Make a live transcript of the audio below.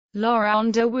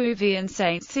Laurent de Gouvion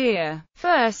Saint-Cyr,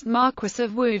 first Marquis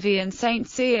of Gouvion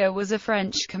Saint-Cyr, was a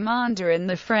French commander in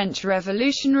the French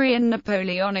Revolutionary and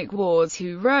Napoleonic Wars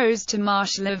who rose to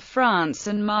Marshal of France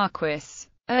and Marquis.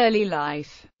 Early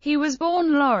life. He was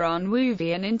born Laurent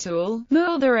Gouvion in Toul,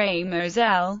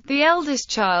 Meurthe-et-Moselle, the eldest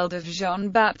child of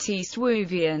Jean-Baptiste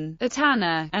Gouvion, a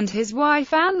tanner, and his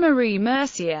wife Anne-Marie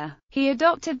Mercier. He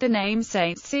adopted the name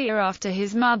Saint-Cyr after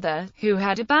his mother, who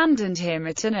had abandoned him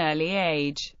at an early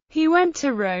age. He went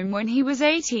to Rome when he was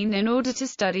 18 in order to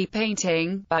study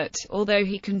painting, but, although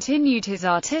he continued his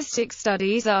artistic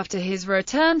studies after his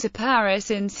return to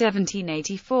Paris in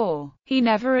 1784, he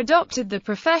never adopted the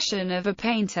profession of a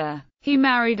painter. He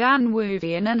married Anne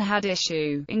Gouvion and had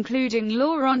issue, including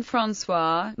Laurent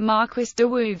François, Marquis de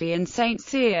Gouvion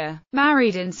Saint-Cyr,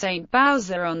 married in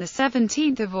Saint-Bauzat on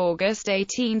 17 August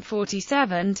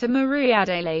 1847 to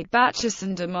Marie-Adélaïde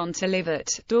Bachasson de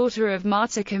Montalivet, daughter of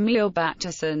Martyr Camille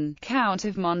Bachasson, Count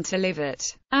of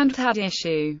Montalivet, and had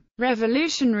issue.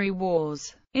 Revolutionary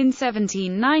Wars. In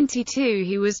 1792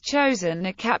 he was chosen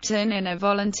a captain in a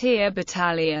volunteer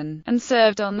battalion, and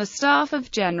served on the staff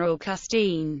of General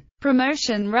Custine.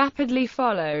 Promotion rapidly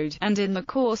followed, and in the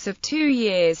course of 2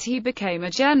 years he became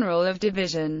a general of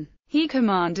division. He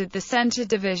commanded the Centre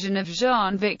Division of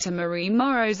Jean-Victor Marie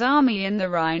Moreau's army in the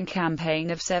Rhine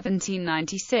campaign of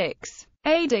 1796.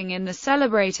 Aiding in the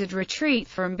celebrated retreat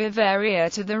from Bavaria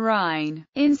to the Rhine.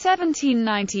 In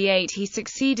 1798 he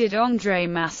succeeded André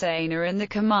Masséna in the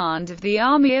command of the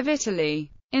Army of Italy.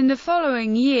 In the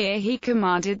following year he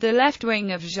commanded the left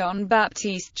wing of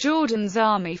Jean-Baptiste Jourdan's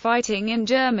army fighting in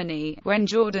Germany. When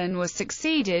Jourdan was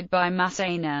succeeded by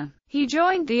Masséna, he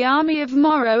joined the army of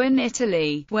Moreau in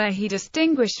Italy, where he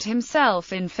distinguished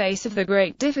himself in face of the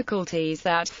great difficulties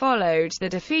that followed the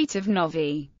defeat of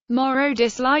Novi. Moreau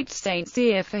disliked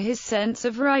Saint-Cyr for his sense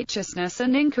of righteousness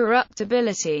and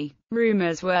incorruptibility.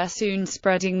 Rumors were soon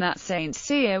spreading that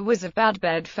Saint-Cyr was a bad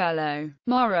bedfellow.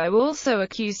 Moreau also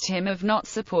accused him of not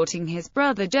supporting his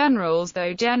brother generals,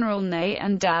 though General Ney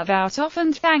and Davout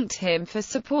often thanked him for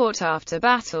support after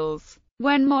battles.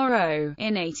 When Moreau,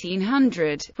 in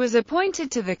 1800, was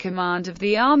appointed to the command of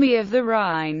the Army of the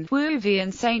Rhine,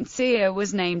 Gouvion Saint-Cyr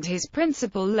was named his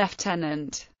principal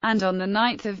lieutenant, and on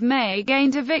 9 May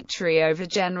gained a victory over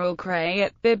General Cray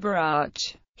at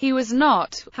Biberach. He was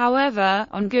not, however,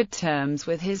 on good terms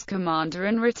with his commander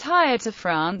and retired to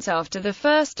France after the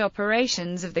first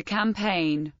operations of the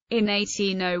campaign. In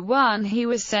 1801 he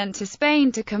was sent to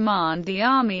Spain to command the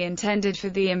army intended for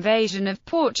the invasion of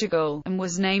Portugal, and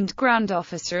was named Grand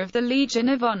Officer of the Legion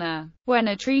of Honor. When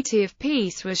a treaty of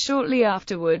peace was shortly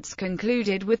afterwards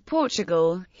concluded with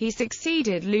Portugal, he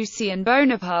succeeded Lucien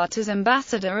Bonaparte as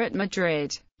ambassador at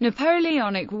Madrid.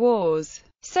 Napoleonic Wars.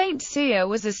 Saint-Cyr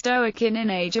was a Stoic in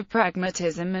an age of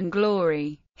pragmatism and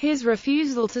glory. His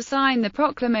refusal to sign the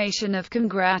proclamation of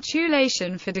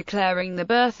congratulation for declaring the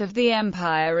birth of the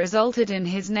empire resulted in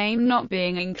his name not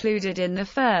being included in the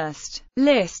first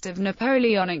list of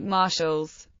Napoleonic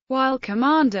marshals, while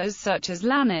commanders such as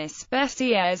Lannes,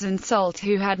 Bessières and Soult,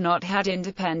 who had not had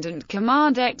independent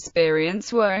command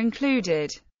experience, were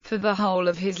included. For the whole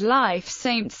of his life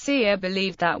Saint-Cyr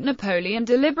believed that Napoleon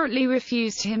deliberately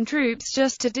refused him troops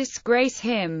just to disgrace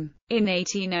him. In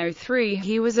 1803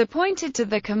 he was appointed to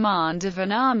the command of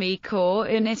an army corps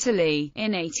in Italy.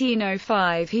 In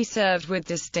 1805 he served with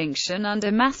distinction under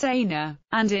Masséna,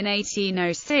 and in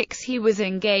 1806 he was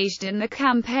engaged in the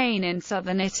campaign in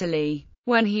southern Italy.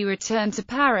 When he returned to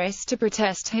Paris to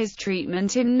protest his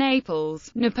treatment in Naples,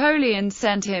 Napoleon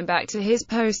sent him back to his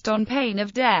post on pain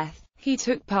of death. He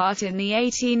took part in the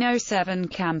 1807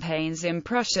 campaigns in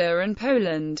Prussia and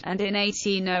Poland, and in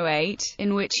 1808,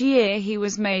 in which year he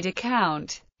was made a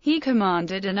count. He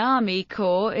commanded an army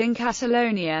corps in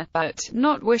Catalonia, but,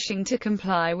 not wishing to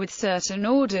comply with certain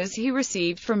orders he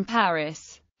received from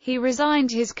Paris, he resigned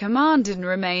his command and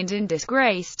remained in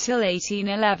disgrace till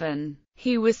 1811.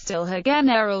 He was still a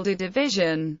General de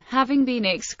Division, having been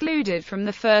excluded from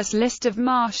the first list of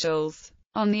marshals.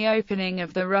 On the opening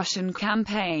of the Russian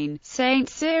campaign,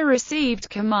 Saint-Cyr received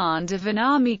command of an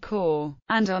army corps,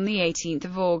 and on 18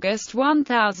 August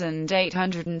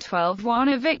 1812 won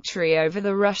a victory over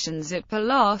the Russians at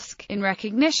Polotsk, in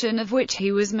recognition of which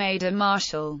he was made a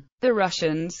marshal. The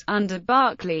Russians, under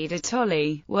Barclay de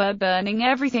Tolly, were burning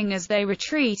everything as they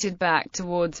retreated back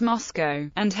towards Moscow,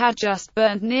 and had just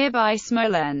burnt nearby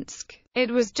Smolensk. It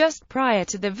was just prior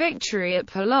to the victory at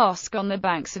Polotsk on the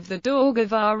banks of the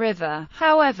Daugava River,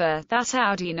 however, that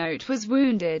Oudinot was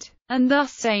wounded, and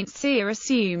thus Saint-Cyr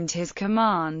assumed his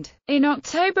command. In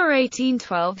October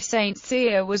 1812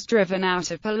 Saint-Cyr was driven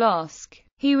out of Polotsk.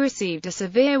 He received a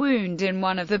severe wound in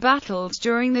one of the battles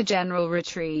during the general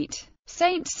retreat.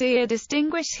 Saint-Cyr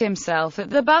distinguished himself at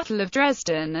the Battle of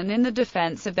Dresden and in the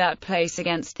defense of that place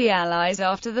against the Allies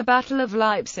after the Battle of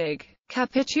Leipzig,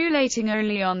 capitulating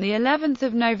only on the 11th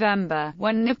of November,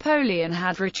 when Napoleon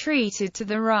had retreated to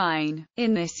the Rhine.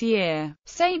 In this year,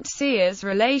 Saint-Cyr's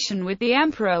relation with the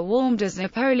Emperor warmed as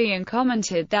Napoleon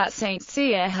commented that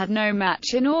Saint-Cyr had no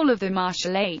match in all of the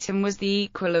Marshallate and was the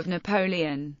equal of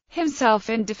Napoleon himself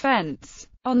in defense.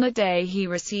 On the day he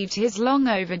received his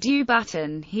long-overdue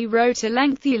baton, he wrote a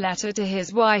lengthy letter to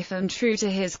his wife, and true to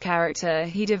his character,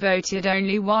 he devoted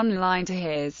only one line to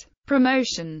his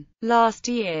promotion. Last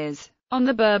years. On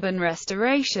the Bourbon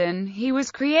Restoration, he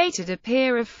was created a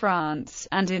peer of France,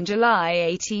 and in July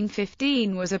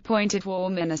 1815 was appointed war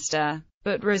minister,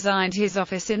 but resigned his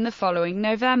office in the following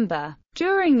November.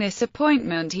 During this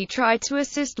appointment he tried to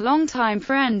assist longtime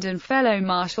friend and fellow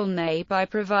Marshal Ney by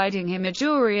providing him a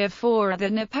jury of 4 other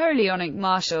Napoleonic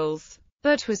marshals,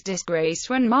 but was disgraced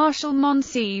when Marshal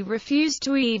Moncey refused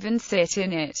to even sit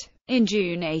in it. In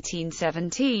June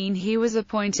 1817 he was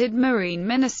appointed Marine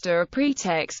Minister, a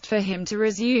pretext for him to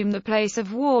resume the place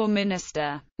of War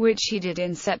Minister, which he did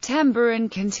in September and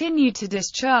continued to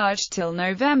discharge till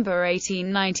November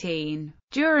 1819.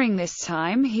 During this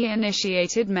time he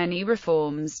initiated many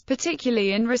reforms,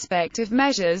 particularly in respect of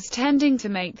measures tending to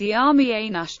make the army a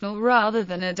national rather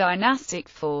than a dynastic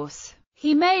force.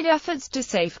 He made efforts to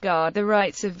safeguard the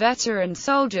rights of veteran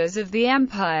soldiers of the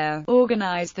empire,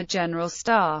 organized the general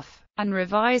staff, and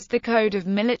revised the code of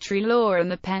military law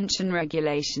and the pension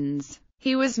regulations.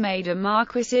 He was made a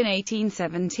marquis in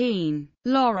 1817.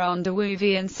 Laurent de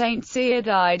Gouvion Saint-Cyr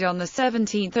died on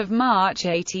 17 March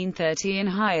 1830 in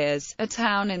Hyères, a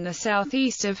town in the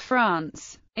southeast of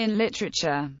France. In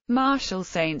literature, Marshal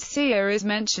Saint-Cyr is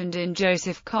mentioned in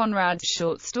Joseph Conrad's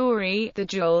short story, The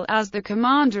Duel, as the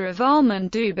commander of Ulm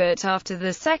Dubert after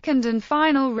the second and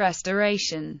final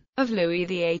restoration of Louis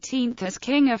XVIII as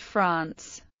King of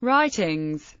France.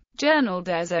 Writings. Journal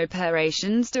des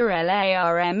Opérations de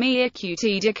l'Armée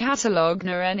écoutée de Catalogue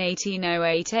en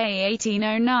 1808 à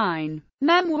 1809.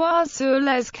 Mémoires sur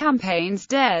les campagnes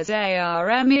des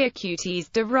armées écoutées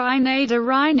de Rhine et de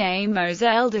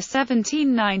Rhine-et-Moselle de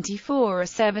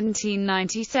 1794 à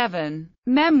 1797.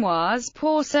 Mémoires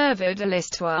pour servir de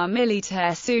l'histoire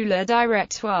militaire sous le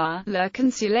Directoire, le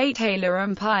Consulat et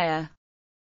l'Empire.